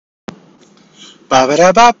Ba ba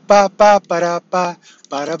da ba ba ba ba da ba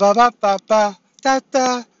ba da ba ba ba ba da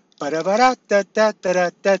da ba da ba da da da da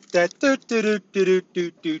da da do do do do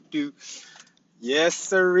do do do. Yes,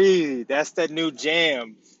 sirree. That's that new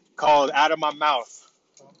jam called "Out of My Mouth"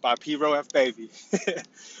 by P. Row F. Baby.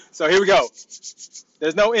 So here we go.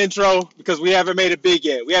 There's no intro because we haven't made it big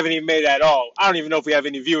yet. We haven't even made it at all. I don't even know if we have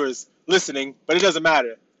any viewers listening, but it doesn't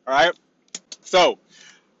matter. All right. So,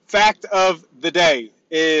 fact of the day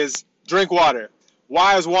is drink water.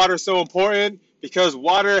 Why is water so important? Because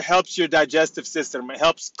water helps your digestive system. It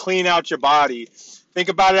helps clean out your body. Think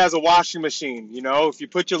about it as a washing machine. You know, if you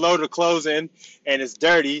put your load of clothes in and it's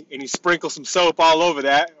dirty and you sprinkle some soap all over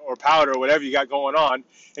that or powder or whatever you got going on,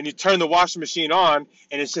 and you turn the washing machine on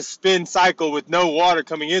and it's just spin cycle with no water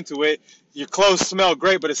coming into it, your clothes smell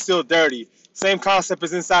great, but it's still dirty. Same concept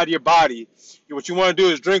is inside of your body. What you want to do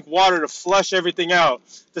is drink water to flush everything out.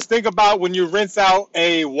 Just think about when you rinse out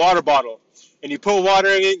a water bottle and you put water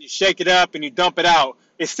in it, you shake it up and you dump it out.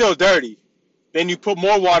 It's still dirty. Then you put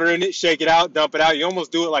more water in it, shake it out, dump it out. You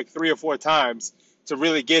almost do it like 3 or 4 times to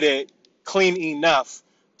really get it clean enough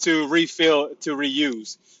to refill, to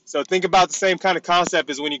reuse. So think about the same kind of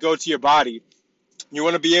concept as when you go to your body. You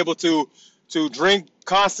want to be able to drink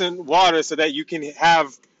constant water so that you can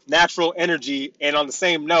have natural energy. And on the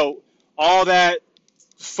same note, all that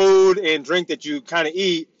food and drink that you kind of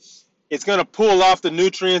eat, it's going to pull off the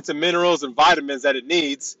nutrients and minerals and vitamins that it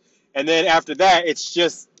needs. And then after that, it's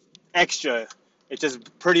just extra. It's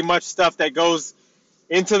just pretty much stuff that goes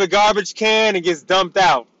into the garbage can and gets dumped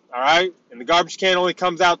out. All right? And the garbage can only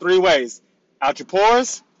comes out 3 ways: out your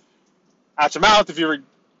pores, out your mouth if you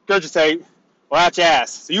regurgitate, or out your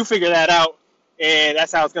ass. So you figure that out, and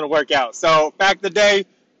that's how it's going to work out. So fact of the day,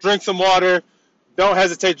 drink some water. Don't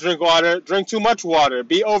hesitate to drink water. Drink too much water.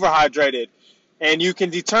 Be overhydrated. And you can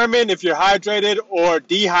determine if you're hydrated or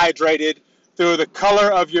dehydrated through the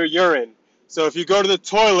color of your urine. So if you go to the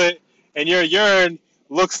toilet and your urine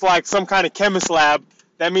looks like some kind of chemist lab,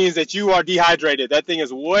 that means that you are dehydrated. That thing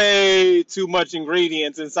is way too much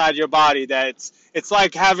ingredients inside your body. It's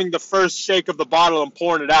like having the first shake of the bottle and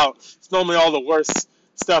pouring it out. It's normally all the worst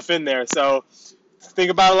stuff in there. So think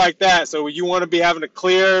about it like that. So you want to be having a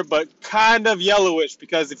clear but kind of yellowish,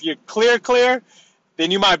 because if you're clear, then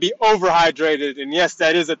you might be overhydrated, and yes,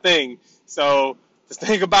 that is a thing. So just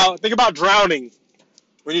think about drowning.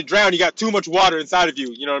 When you drown, you got too much water inside of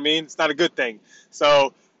you. You know what I mean? It's not a good thing.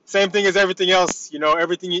 So same thing as everything else. You know,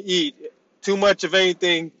 everything you eat, too much of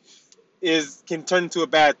anything can turn into a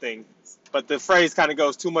bad thing. But the phrase kind of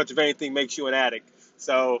goes, too much of anything makes you an addict.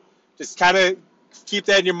 So just kind of keep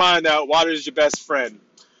that in your mind that water is your best friend.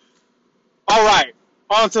 All right,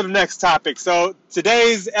 on to the next topic. So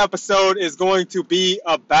today's episode is going to be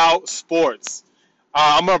about sports.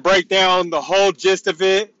 I'm going to break down the whole gist of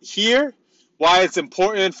it here, why it's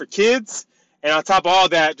important for kids, and on top of all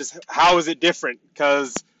that, just how is it different?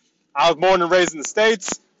 Because I was born and raised in the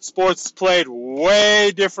States. Sports is played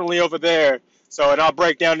way differently over there. So, and I'll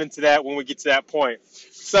break down into that when we get to that point.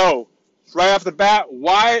 So, right off the bat,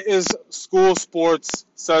 why is school sports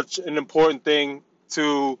such an important thing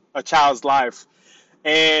to a child's life?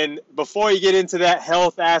 And before you get into that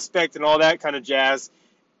health aspect and all that kind of jazz,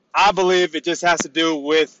 I believe it just has to do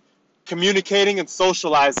with communicating and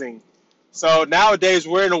socializing. So nowadays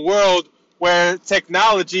we're in a world where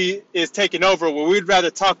technology is taking over, where we'd rather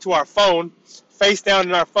talk to our phone, face down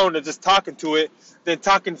in our phone, and just talking to it than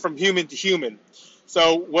talking from human to human.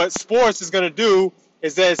 So what sports is going to do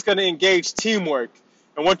is that it's going to engage teamwork.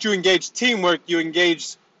 And once you engage teamwork, you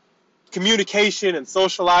engage communication and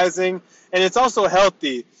socializing. And it's also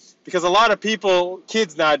healthy because a lot of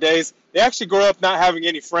kids nowadays, they actually grow up not having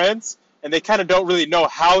any friends, and they kind of don't really know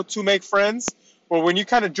how to make friends. Or when you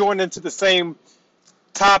kind of join into the same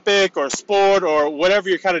topic or sport or whatever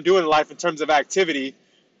you're kind of doing in life in terms of activity,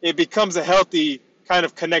 it becomes a healthy kind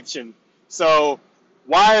of connection. So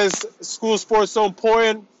why is school sports so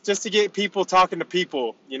important? Just to get people talking to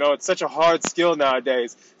people. You know, it's such a hard skill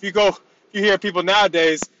nowadays. If you hear people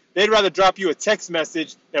nowadays, they'd rather drop you a text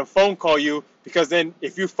message than phone call you, because then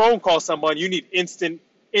if you phone call someone, you need instant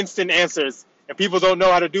answers, and people don't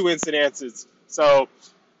know how to do instant answers. So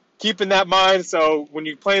keep in that mind. So when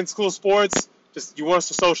you're playing school sports, you want us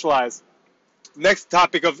to socialize. Next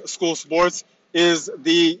topic of school sports is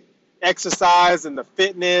the exercise and the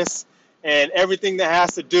fitness and everything that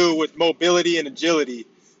has to do with mobility and agility.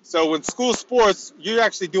 So when school sports, you're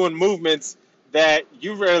actually doing movements that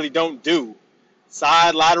you rarely don't do.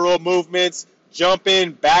 Side lateral movements,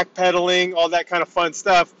 jumping, backpedaling, all that kind of fun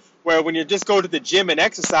stuff, where when you just go to the gym and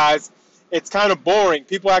exercise, it's kind of boring.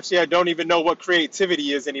 People actually don't even know what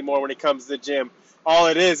creativity is anymore when it comes to the gym. All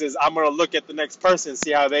it is I'm going to look at the next person,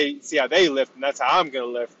 see how they lift, and that's how I'm going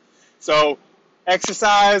to lift. So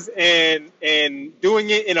exercise and doing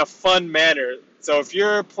it in a fun manner. So if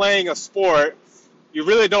you're playing a sport, you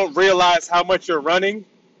really don't realize how much you're running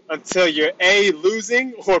until you're A,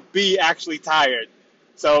 losing, or B, actually tired.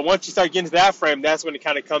 So once you start getting to that frame, that's when it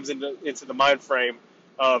kind of comes into the mind frame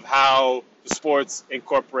of how the sports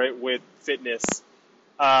incorporate with fitness.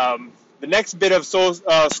 The next bit of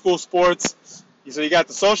school sports, so you got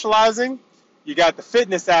the socializing, you got the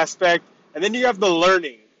fitness aspect, and then you have the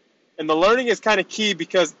learning. And the learning is kind of key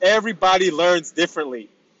because everybody learns differently.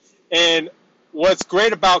 And what's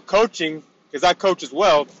great about coaching, because I coach as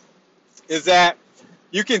well, is that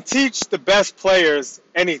you can teach the best players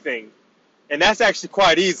anything. And that's actually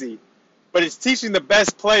quite easy. But it's teaching the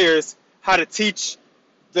best players how to teach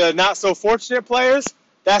the not so fortunate players.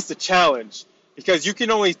 That's the challenge. Because you can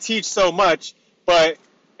only teach so much, but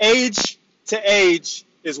age to age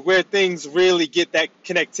is where things really get that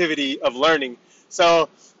connectivity of learning. So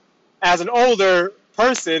as an older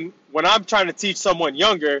person, when I'm trying to teach someone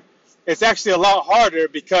younger, it's actually a lot harder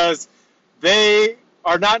because they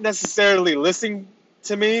are not necessarily listening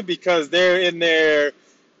to me because they're in their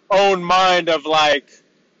own mind of like,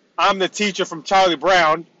 I'm the teacher from Charlie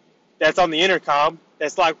Brown that's on the intercom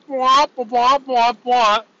that's like, wah, wah, wah,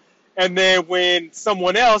 wah. And then when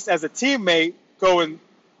someone else as a teammate go and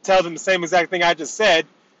tell them the same exact thing I just said,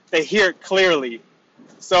 they hear it clearly.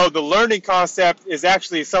 So the learning concept is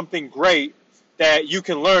actually something great that you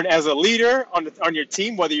can learn as a leader on your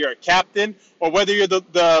team, whether you're a captain or whether you're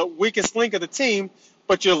the weakest link of the team,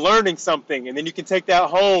 but you're learning something. And then you can take that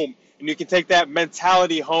home, and you can take that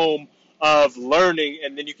mentality home of learning,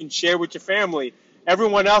 and then you can share with your family.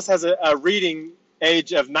 Everyone else has a reading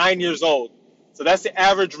age of 9 years old. So that's the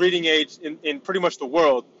average reading age in pretty much the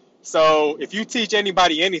world. So if you teach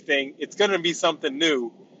anybody anything, it's going to be something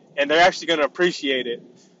new, and they're actually going to appreciate it.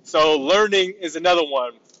 So learning is another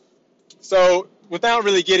one. So without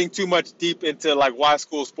really getting too much deep into like why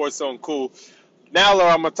school sports so cool, now what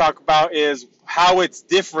I'm going to talk about is how it's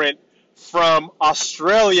different from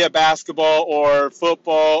Australia basketball or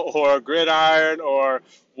football or gridiron or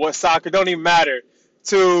what soccer, don't even matter,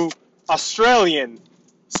 to Australian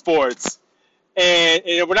sports. And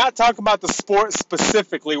we're not talking about the sport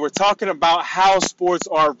specifically. We're talking about how sports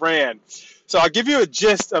are ran. So I'll give you a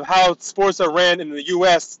gist of how sports are ran in the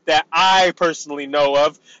U.S. that I personally know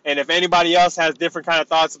of. And if anybody else has different kind of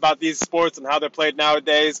thoughts about these sports and how they're played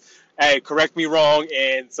nowadays, hey, correct me wrong,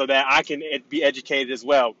 and so that I can be educated as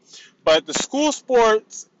well. But the school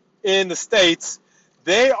sports in the States,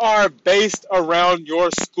 they are based around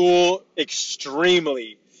your school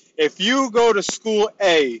extremely. If you go to school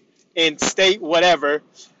A in state whatever,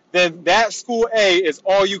 then that school A is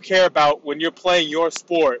all you care about when you're playing your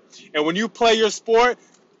sport. And when you play your sport,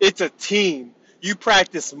 it's a team. You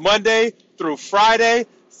practice Monday through Friday.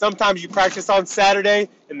 Sometimes you practice on Saturday,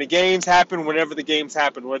 and the games happen whenever the games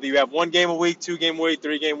happen. Whether you have 1 game a week, 2 game a week,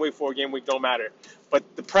 3 game a week, 4 game a week, don't matter.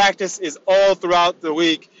 But the practice is all throughout the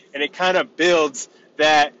week, and it kind of builds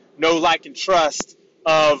that know, like, and trust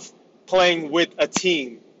of playing with a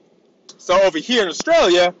team. So over here in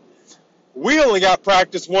Australia, we only got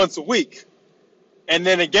practice once a week, and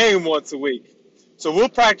then a game once a week. So we'll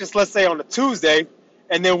practice, let's say, on a Tuesday,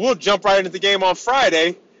 and then we'll jump right into the game on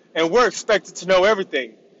Friday, and we're expected to know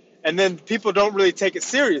everything. And then people don't really take it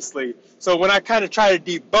seriously. So when I kind of try to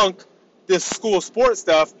debunk this school sports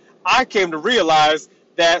stuff, I came to realize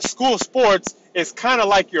that school sports is kind of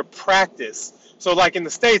like your practice. So like in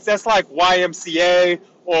the States, that's like YMCA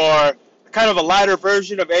or kind of a lighter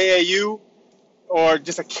version of AAU, or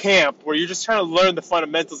just a camp where you're just trying to learn the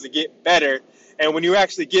fundamentals to get better. And when you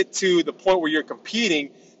actually get to the point where you're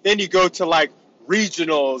competing, then you go to like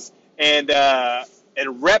regionals and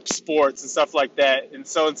rep sports and stuff like that. And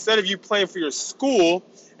so instead of you playing for your school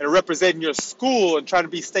and representing your school and trying to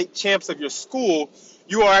be state champs of your school,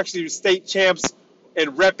 you are actually state champs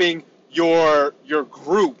and repping your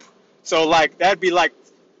group. So like that'd be like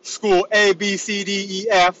school A, B, C, D, E,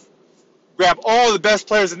 F. Grab all the best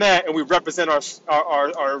players in that, and we represent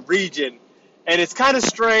our region. And it's kind of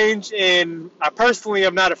strange, and I personally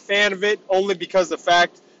am not a fan of it, only because of the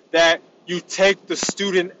fact that you take the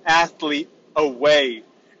student athlete away.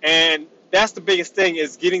 And that's the biggest thing,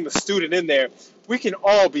 is getting the student in there. We can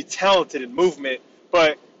all be talented in movement,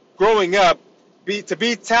 but growing up, to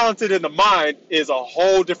be talented in the mind is a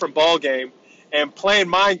whole different ball game. And playing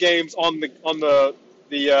mind games on the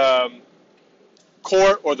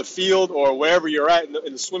court or the field or wherever you're at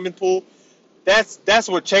in the swimming pool, that's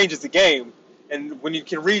what changes the game. And when you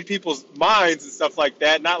can read people's minds and stuff like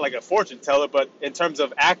that, not like a fortune teller, but in terms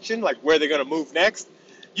of action, like where they're going to move next,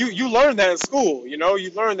 you learn that in school. You know,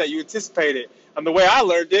 you learn that, you anticipate it. And the way I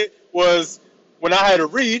learned it was when I had to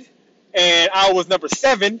read, and I was number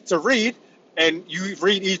 7 to read, and you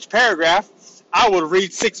read each paragraph. I would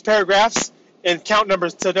read 6 paragraphs and count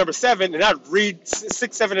numbers to number 7, and I'd read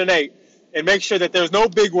 6, 7, and 8, and make sure that there's no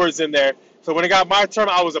big words in there. So when it got my turn,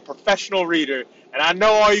 I was a professional reader. And I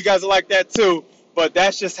know all you guys are like that too, but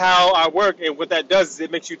that's just how I work. And what that does is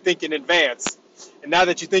it makes you think in advance. And now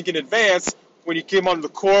that you think in advance, when you come on the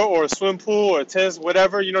court or a swim pool or a tennis,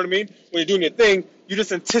 whatever, you know what I mean? When you're doing your thing, you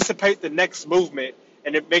just anticipate the next movement,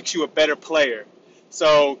 and it makes you a better player.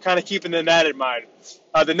 So kind of keeping that in mind.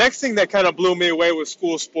 The next thing that kind of blew me away with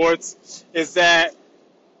school sports is that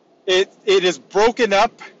it is broken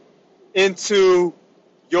up into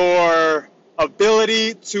your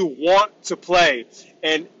ability to want to play.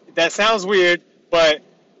 And that sounds weird, but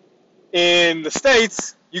in the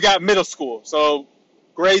States, you got middle school. So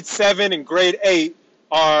grade 7 and grade 8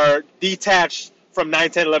 are detached from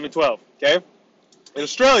 9, 10, 11, 12, okay? In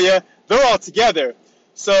Australia, they're all together.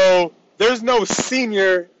 So there's no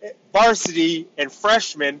senior, varsity, and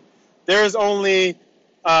freshman. There's only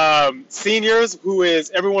seniors, who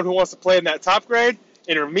is everyone who wants to play in that top grade,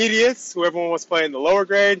 intermediates, who everyone wants to play in the lower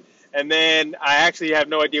grade, and then I actually have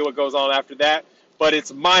no idea what goes on after that, but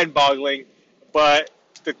it's mind-boggling. But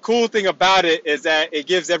the cool thing about it is that it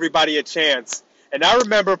gives everybody a chance. And I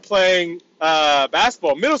remember playing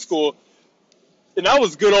basketball in middle school, and I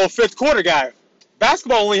was a good old fifth quarter guy.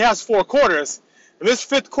 Basketball only has 4 quarters, and this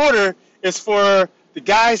fifth quarter is for the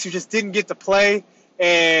guys who just didn't get to play,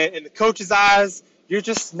 and in the coach's eyes, you're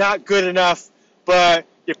just not good enough, but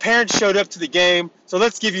your parents showed up to the game, so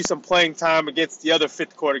let's give you some playing time against the other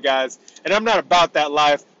fifth quarter guys. And I'm not about that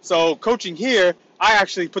life. So coaching here, I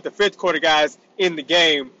actually put the fifth quarter guys in the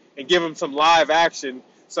game and give them some live action.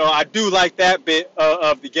 So I do like that bit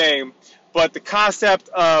of the game. But the concept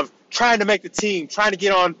of trying to make the team, trying to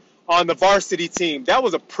get on the varsity team, that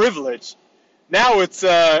was a privilege. Now it's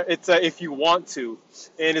if you want to.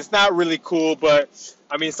 And it's not really cool, but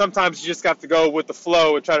I mean, sometimes you just have to go with the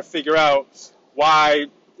flow and try to figure out why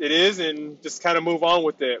it is and just kind of move on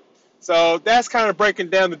with it. So that's kind of breaking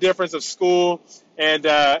down the difference of school and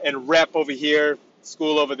rep over here,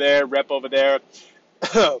 school over there, rep over there.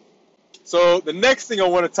 So the next thing I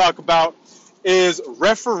want to talk about is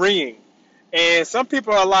refereeing. And some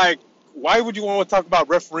people are like, why would you want to talk about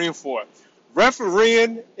refereeing for?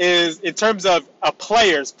 Refereeing is, in terms of a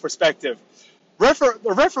player's perspective,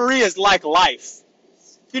 the referee is like life.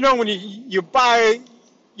 You know, when you buy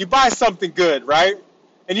something good, right?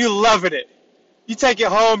 And you're loving it. You take it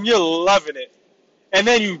home, you're loving it. And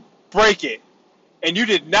then you break it. And you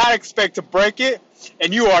did not expect to break it,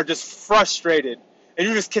 and you are just frustrated. And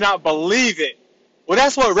you just cannot believe it. Well,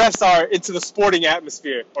 that's what refs are into the sporting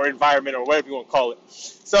atmosphere or environment or whatever you want to call it.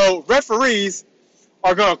 So referees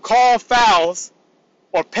are going to call fouls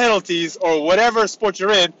or penalties or whatever sport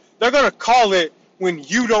you're in. They're going to call it when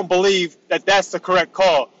you don't believe that that's the correct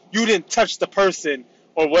call. You didn't touch the person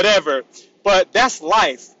or whatever. But that's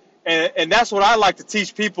life. And that's what I like to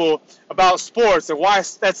teach people about sports and why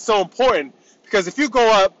that's so important. Because if you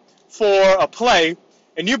go up for a play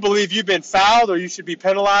and you believe you've been fouled or you should be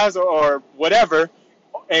penalized or whatever,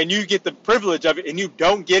 and you get the privilege of it and you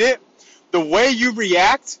don't get it, the way you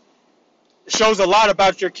react shows a lot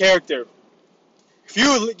about your character.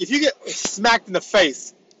 If you get smacked in the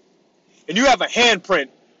face and you have a handprint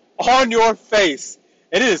on your face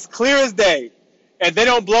and it is clear as day, and they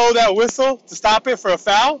don't blow that whistle to stop it for a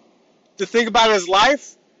foul, to think about it as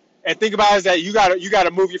life, and think about it as that you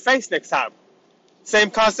gotta move your face next time.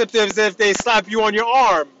 Same concept as if they slap you on your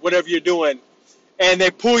arm, whatever you're doing, and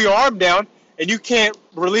they pull your arm down, and you can't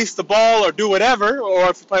release the ball or do whatever,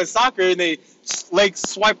 or if you're playing soccer and they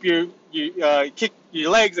swipe your kick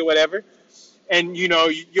your legs or whatever, and you know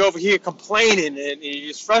you're over here complaining and you're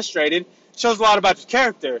just frustrated, it shows a lot about your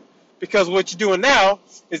character. Because what you're doing now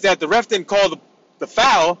is that the ref didn't call the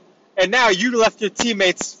foul, and now you left your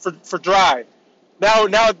teammates for dry. Now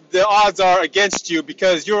the odds are against you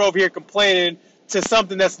because you're over here complaining to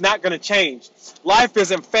something that's not going to change. Life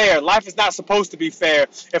isn't fair. Life is not supposed to be fair.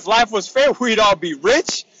 If life was fair, we'd all be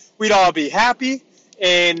rich, we'd all be happy,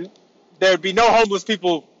 and there'd be no homeless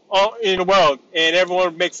people in the world, and everyone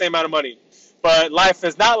would make the same amount of money. But life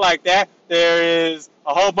is not like that. There is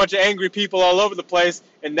a whole bunch of angry people all over the place,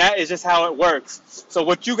 and that is just how it works. So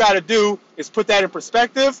what you got to do is put that in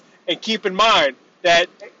perspective and keep in mind that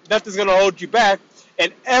nothing's going to hold you back,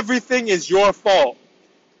 and everything is your fault.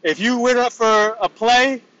 If you went up for a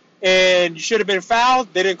play and you should have been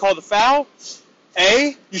fouled. They didn't call the foul.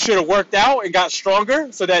 A, you should have worked out and got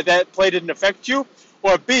stronger so that that play didn't affect you.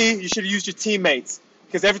 Or B, you should have used your teammates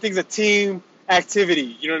because everything's a team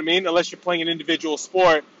activity. You know what I mean? Unless you're playing an individual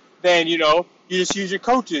sport, then, you just use your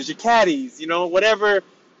coaches, your caddies, whatever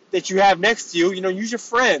that you have next to you, use your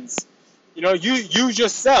friends. You use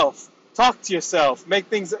yourself. Talk to yourself. Make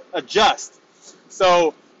things adjust.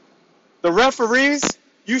 So the referees,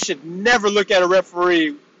 you should never look at a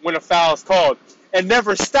referee when a foul is called. And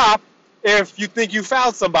never stop if you think you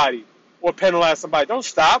fouled somebody or penalized somebody. Don't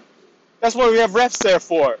stop. That's what we have refs there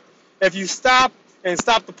for. If you stop and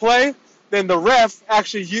stop the play, then the ref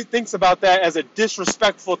actually thinks about that as a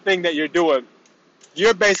disrespectful thing that you're doing.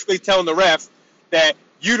 You're basically telling the ref that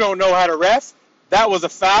you don't know how to ref. That was a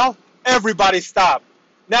foul. Everybody stop.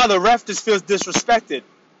 Now the ref just feels disrespected,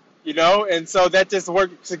 and so that just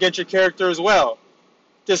works against your character as well.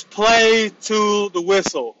 Just play to the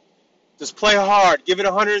whistle. Just play hard. Give it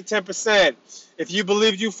 110%. If you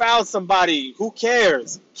believe you fouled somebody, who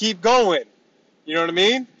cares? Keep going. You know what I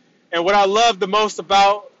mean? And what I love the most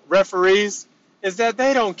about referees is that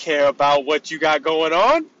they don't care about what you got going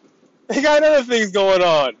on. They got other things going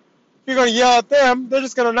on. If you're going to yell at them, they're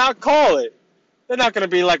just going to not call it. They're not going to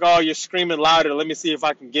be like, oh, you're screaming louder. Let me see if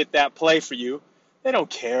I can get that play for you. They don't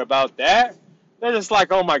care about that. They're just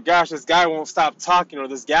like, oh my gosh, this guy won't stop talking or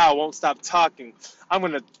this gal won't stop talking. I'm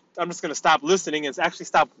just gonna stop listening and actually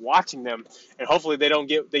stop watching them, and hopefully they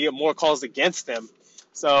get more calls against them.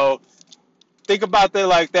 So think about that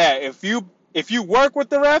like that. If you work with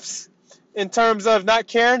the refs in terms of not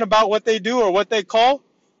caring about what they do or what they call,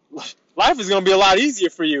 life is gonna be a lot easier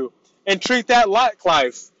for you. And treat that like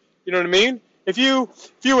life. You know what I mean? If you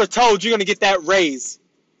were told you're gonna get that raise,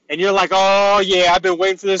 and you're like, oh yeah, I've been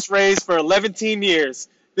waiting for this raise for 11 years.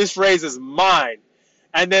 This raise is mine.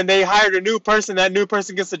 And then they hired a new person, that new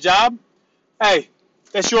person gets a job, hey,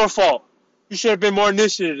 that's your fault. You should have been more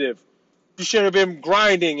initiative. You should have been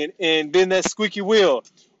grinding and been that squeaky wheel.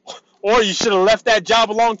 Or you should have left that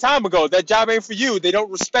job a long time ago. That job ain't for you. They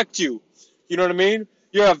don't respect you. You know what I mean?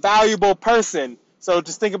 You're a valuable person. So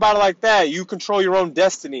just think about it like that. You control your own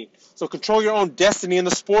destiny. So control your own destiny in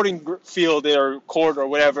the sporting field or court or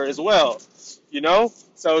whatever as well.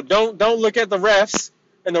 So don't look at the refs.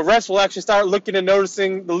 And the refs will actually start looking and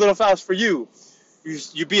noticing the little fouls for you.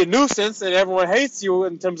 You be a nuisance and everyone hates you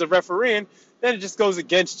in terms of refereeing, then it just goes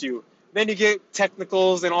against you. Then you get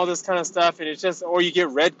technicals and all this kind of stuff, and it's just, or you get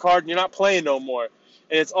red card and you're not playing no more.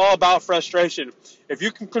 And it's all about frustration. If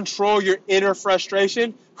you can control your inner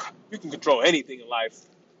frustration, you can control anything in life.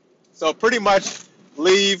 So pretty much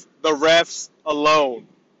leave the refs alone.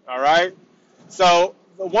 All right? So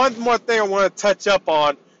one more thing I want to touch up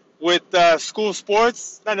on with school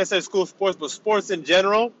sports, not necessarily school sports, but sports in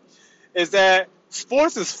general, is that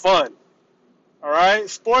sports is fun. All right?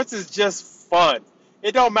 Sports is just fun.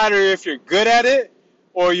 It don't matter if you're good at it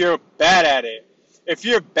or you're bad at it. If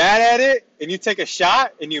you're bad at it and you take a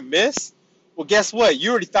shot and you miss, well, guess what?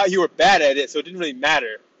 You already thought you were bad at it, so it didn't really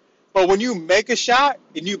matter. But when you make a shot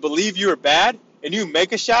and you believe you were bad and you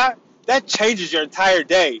make a shot, that changes your entire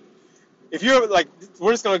day. If you're like,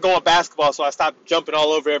 we're just going to go on basketball, so I stop jumping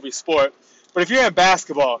all over every sport. But if you're in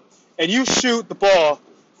basketball and you shoot the ball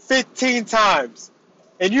 15 times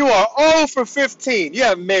and you are 0 for 15, you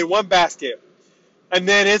haven't made one basket. And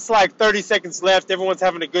then it's like 30 seconds left, everyone's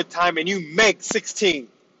having a good time, and you make 16.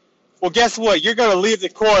 Well, guess what? You're going to leave the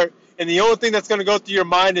court, and the only thing that's going to go through your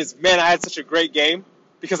mind is, man, I had such a great game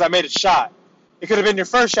because I made a shot. It could have been your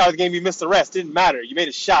first shot of the game, you missed the rest. Didn't matter. You made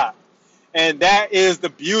a shot. And that is the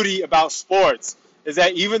beauty about sports, is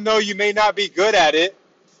that even though you may not be good at it,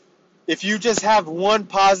 if you just have one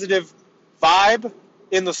positive vibe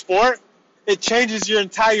in the sport, it changes your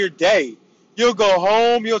entire day. You'll go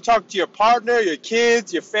home, you'll talk to your partner, your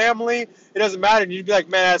kids, your family. It doesn't matter. And you'd be like,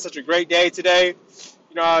 man, I had such a great day today.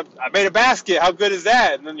 I made a basket. How good is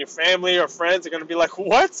that? And then your family or friends are going to be like,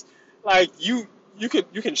 what? Like, you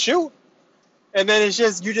can shoot? And then it's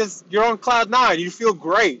just, you're on cloud nine. You feel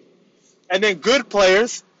great. And then good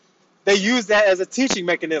players, they use that as a teaching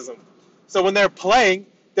mechanism. So when they're playing,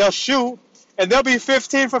 they'll shoot, and they'll be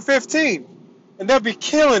 15 for 15. And they'll be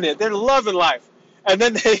killing it. They're loving life. And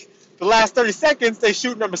then the last 30 seconds, they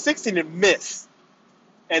shoot number 16 and miss.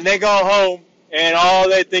 And they go home, and all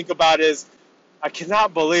they think about is, I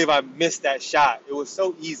cannot believe I missed that shot. It was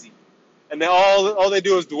so easy. And then all they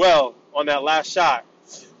do is dwell on that last shot,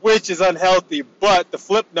 which is unhealthy. But the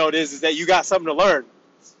flip note is that you got something to learn.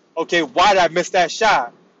 Okay, why did I miss that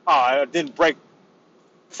shot? Oh, I didn't break.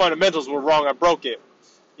 Fundamentals were wrong. I broke it.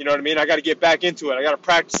 You know what I mean? I got to get back into it. I got to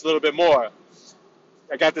practice a little bit more.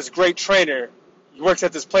 I got this great trainer He works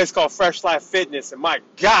at this place called Fresh Life Fitness, and my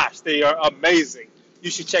gosh, they are amazing. You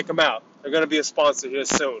should check them out. They're going to be a sponsor here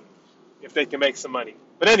soon if they can make some money.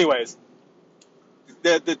 But anyways,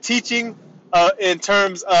 the teaching in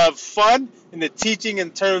terms of fun and the teaching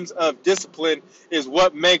in terms of discipline is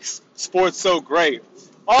what makes sports so great.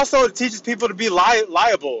 Also, it teaches people to be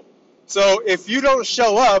liable. So if you don't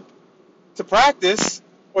show up to practice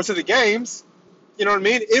or to the games, you know what I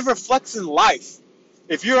mean? It reflects in life.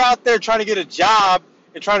 If you're out there trying to get a job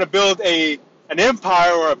and trying to build an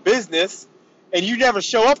empire or a business and you never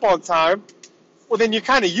show up on time, well, then you're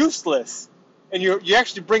kind of useless. And you're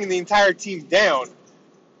actually bringing the entire team down.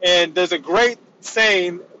 And there's a great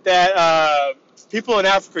saying that people in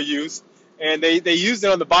Africa use, and they use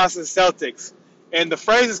it on the Boston Celtics. And the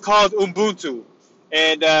phrase is called Ubuntu.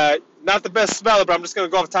 And not the best speller, but I'm just going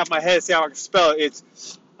to go off the top of my head and see how I can spell it.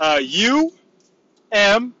 It's U-M-B-U-T-O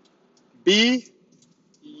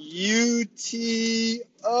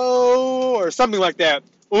or something like that.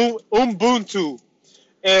 Ubuntu.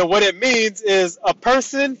 And what it means is a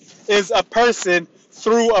person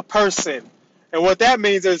through a person. And what that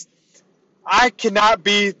means is I cannot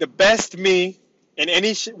be the best me in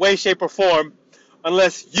any way, shape, or form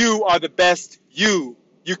unless you are the best you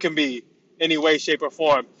can be any way, shape, or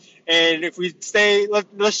form. And if we stay,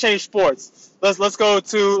 let's change sports. Let's go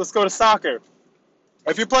to soccer.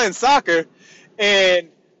 If you're playing soccer and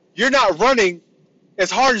you're not running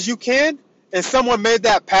as hard as you can, and someone made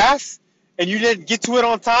that pass and you didn't get to it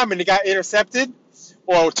on time and it got intercepted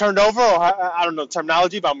or turned over, or I don't know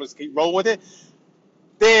terminology, but I'm going to keep rolling with it,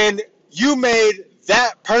 then you made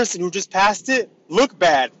that person who just passed it look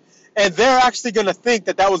bad. And they're actually going to think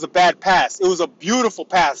that that was a bad pass. It was a beautiful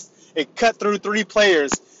pass. It cut through 3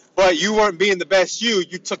 players, but you weren't being the best you.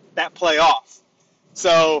 You took that play off.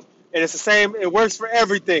 So, and it's the same. It works for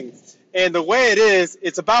everything. And the way it is,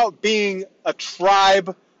 it's about being a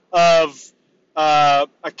tribe of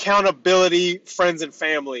accountability, friends, and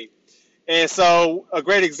family. And so a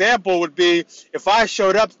great example would be if I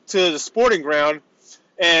showed up to the sporting ground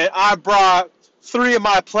and I brought 3 of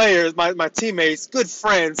my players, my teammates, good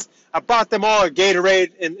friends, I brought them all a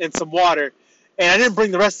Gatorade and some water, and I didn't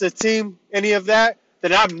bring the rest of the team any of that,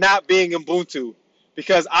 then I'm not being Ubuntu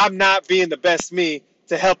because I'm not being the best me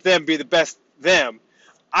to help them be the best them.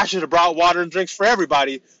 I should have brought water and drinks for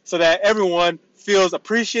everybody so that everyone feels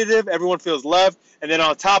appreciative, everyone feels loved, and then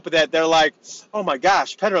on top of that, they're like, oh my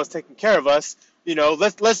gosh, Pedro's taking care of us. You know,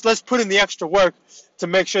 let's put in the extra work to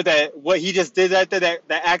make sure that what he just did that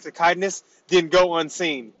act of kindness didn't go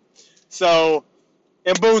unseen. So,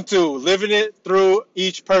 Ubuntu, living it through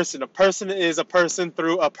each person. A person is a person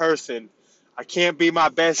through a person. I can't be my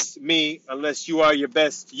best me unless you are your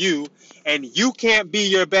best you, and you can't be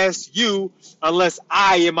your best you unless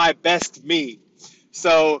I am my best me.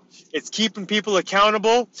 So it's keeping people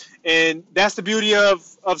accountable, and that's the beauty of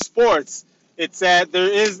sports. It's that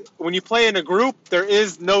there is, when you play in a group, there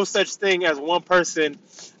is no such thing as one person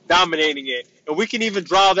dominating it. And we can even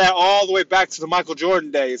draw that all the way back to the Michael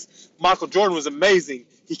Jordan days. Michael Jordan was amazing.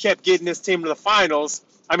 He kept getting his team to the finals.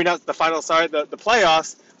 I mean, not the finals, sorry, the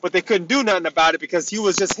playoffs. But they couldn't do nothing about it because he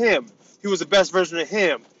was just him. He was the best version of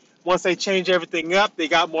him. Once they changed everything up, they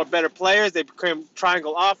got more better players. They became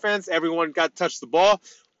triangle offense. Everyone got to touch the ball.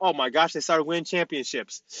 Oh, my gosh, they started winning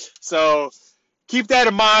championships. So keep that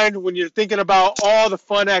in mind when you're thinking about all the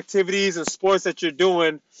fun activities and sports that you're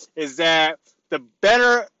doing, is that the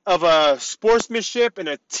better of a sportsmanship and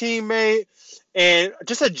a teammate and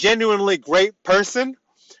just a genuinely great person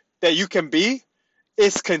that you can be,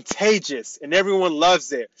 it's contagious and everyone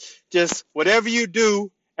loves it. Just whatever you do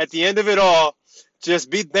at the end of it all, just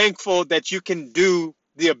be thankful that you can do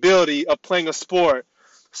the ability of playing a sport.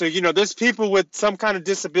 So, you know, there's people with some kind of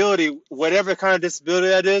disability, whatever kind of disability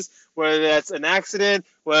that is, whether that's an accident,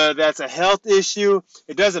 whether that's a health issue,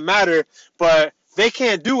 it doesn't matter, but they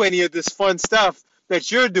can't do any of this fun stuff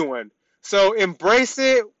that you're doing. So embrace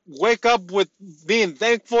it, wake up with being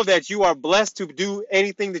thankful that you are blessed to do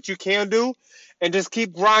anything that you can do, and just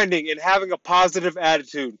keep grinding and having a positive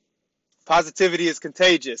attitude. Positivity is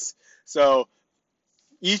contagious. So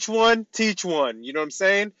each one, teach one. You know what I'm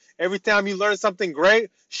saying? Every time you learn something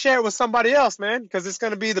great, share it with somebody else, man, because it's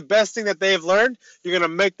going to be the best thing that they have learned. You're going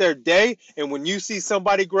to make their day, and when you see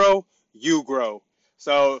somebody grow, you grow.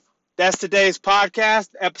 So that's today's podcast,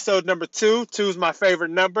 episode number 2. 2 is my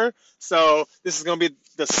favorite number. So this is going to be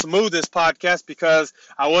the smoothest podcast because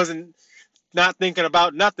I wasn't not thinking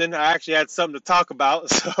about nothing. I actually had something to talk about.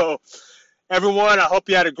 So everyone, I hope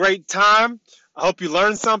you had a great time. I hope you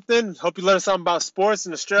learned something. Hope you learned something about sports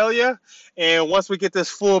in Australia. And once we get this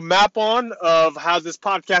full map on of how this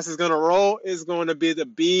podcast is going to roll, it's going to be the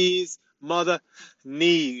bees mother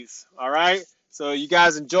knees. All right. So you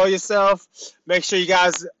guys enjoy yourself. Make sure you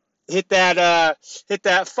guys hit that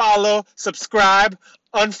follow, subscribe,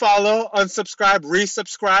 unfollow, unsubscribe,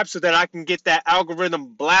 resubscribe so that I can get that algorithm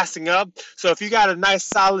blasting up. So if you got a nice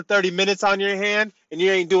solid 30 minutes on your hand and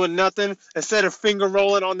you ain't doing nothing, instead of finger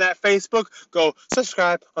rolling on that Facebook, go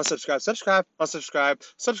subscribe, unsubscribe, subscribe, unsubscribe,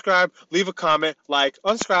 subscribe, leave a comment, like,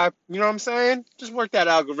 unsubscribe. You know what I'm saying? Just work that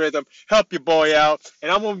algorithm, help your boy out.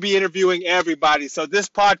 And I'm going to be interviewing everybody. So this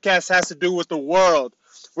podcast has to do with the world.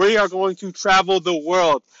 We are going to travel the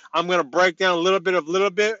world. I'm going to break down a little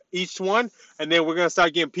bit each one, and then we're going to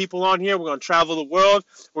start getting people on here. We're going to travel the world.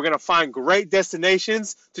 We're going to find great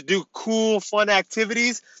destinations to do cool, fun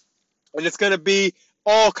activities, and it's going to be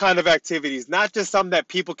all kind of activities, not just something that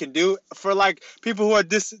people can do. For like people who are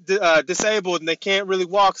disabled and they can't really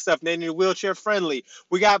walk stuff and they need wheelchair friendly,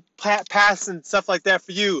 we got paths and stuff like that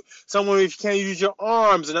for you. Someone if you can't use your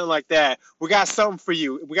arms and nothing like that, we got something for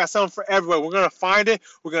you. We got something for everywhere. We're going to find it.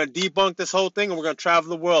 We're going to debunk this whole thing, and we're going to travel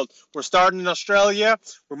the world. We're starting in Australia.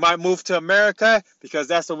 We might move to America because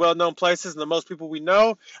that's the well-known places and the most people we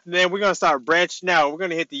know. And then we're going to start branching out. We're going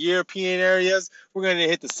to hit the European areas. We're going to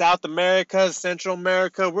hit the South America, Central America.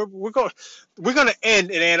 We're going to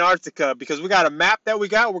end in Antarctica because we got a map that we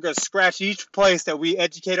got. We're going to scratch each place that we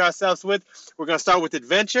educate ourselves with. We're going to start with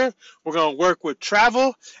adventure. We're going to work with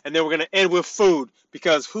travel, and then we're going to end with food,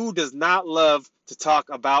 because who does not love to talk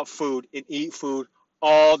about food and eat food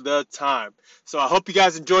all the time? So I hope you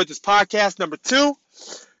guys enjoyed this podcast number 2.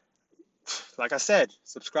 Like I said,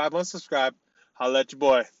 subscribe, unsubscribe. Holla at your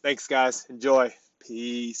boy. Thanks, guys. Enjoy.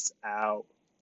 Peace out.